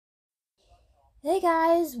Hey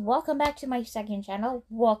guys, welcome back to my second channel.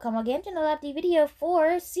 Welcome again to another update video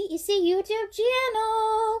for Cec YouTube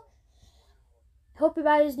channel. Hope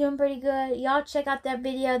everybody's doing pretty good. Y'all check out that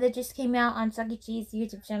video that just came out on Cec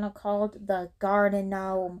YouTube channel called The Garden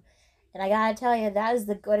Gnome. And I gotta tell you, that is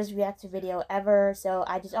the goodest reaction video ever. So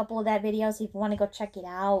I just uploaded that video, so if you want to go check it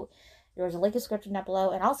out, there's a link in the description down below.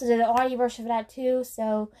 And also there's an audio version of that too.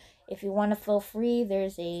 So if you want to feel free,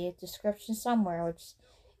 there's a description somewhere, which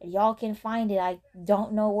y'all can find it. I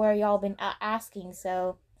don't know where y'all been asking,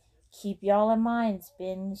 so keep y'all in mind. It's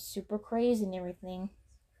been super crazy and everything.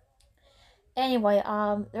 Anyway,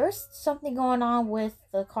 there's something going on with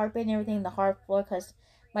the carpet and everything, the hard floor, because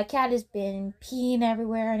my cat has been peeing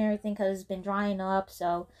everywhere and everything because it's been drying up.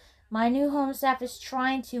 So my new home staff is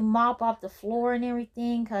trying to mop up the floor and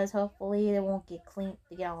everything because hopefully it won't get clean,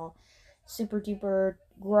 to get all super duper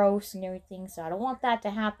gross and everything. So I don't want that to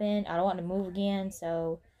happen. I don't want to move again.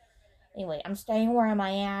 So anyway, I'm staying where am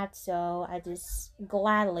I at, so I just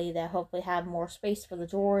gladly that hopefully have more space for the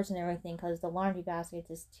drawers and everything because the laundry basket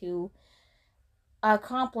is too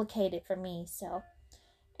complicated for me. So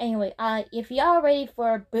anyway, if y'all ready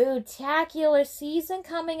for a boo-tacular season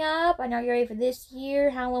coming up, I know you're ready for this year,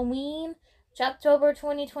 Halloween, October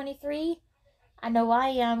 2023. I know I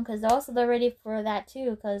am, because also they're ready for that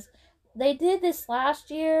too, because they did this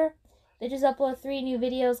last year. They just uploaded 3 new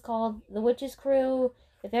videos called The Witch's Crew,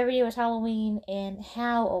 If Every Day Was Halloween, and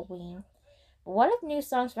Halloween. But what if new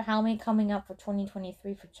songs for Halloween coming up for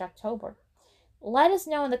 2023 for Chucktober? Let us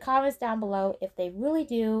know in the comments down below if they really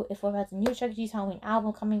do, if we'll have the new Chuck E. Cheese Halloween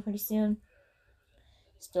album coming pretty soon.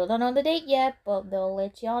 Still don't know the date yet, but they'll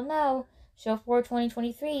let y'all know. Show 4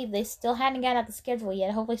 2023, they still hadn't got out the schedule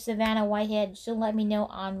yet. Hopefully Savannah Whitehead, she'll let me know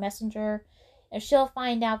on Messenger, and she'll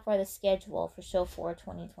find out for the schedule for Show 4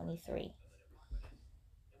 2023.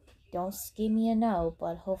 Don't give me a no,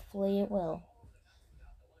 but hopefully it will.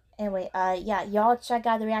 Anyway, yeah, y'all check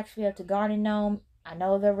out the reaction video to Garden Gnome. I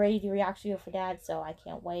know they're ready to reaction video for that, so I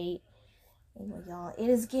can't wait. Anyway, y'all, it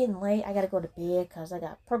is getting late. I gotta go to bed because I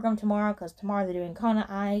got program tomorrow, because tomorrow they're doing Kona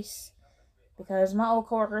Ice. Because my old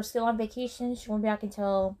coworker is still on vacation. She won't be back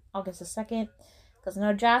until August the 2nd. Because I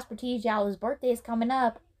know Jasper T. Jowl's birthday is coming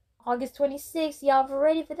up. August 26th. Y'all are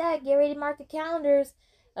ready for that. Get ready to mark the calendars.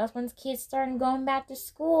 That's when kids starting going back to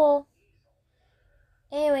school.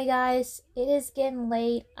 Anyway, guys, it is getting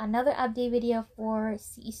late. Another update video for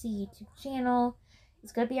Cec YouTube channel.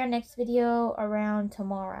 It's going to be our next video around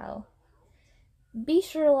tomorrow. Be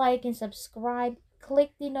sure to like and subscribe.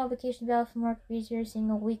 Click the notification bell for more videos every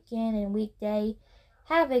single weekend and weekday.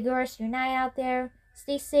 Have a good rest of your night out there.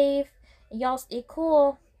 Stay safe. And y'all stay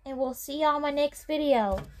cool. And we'll see y'all in my next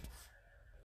video.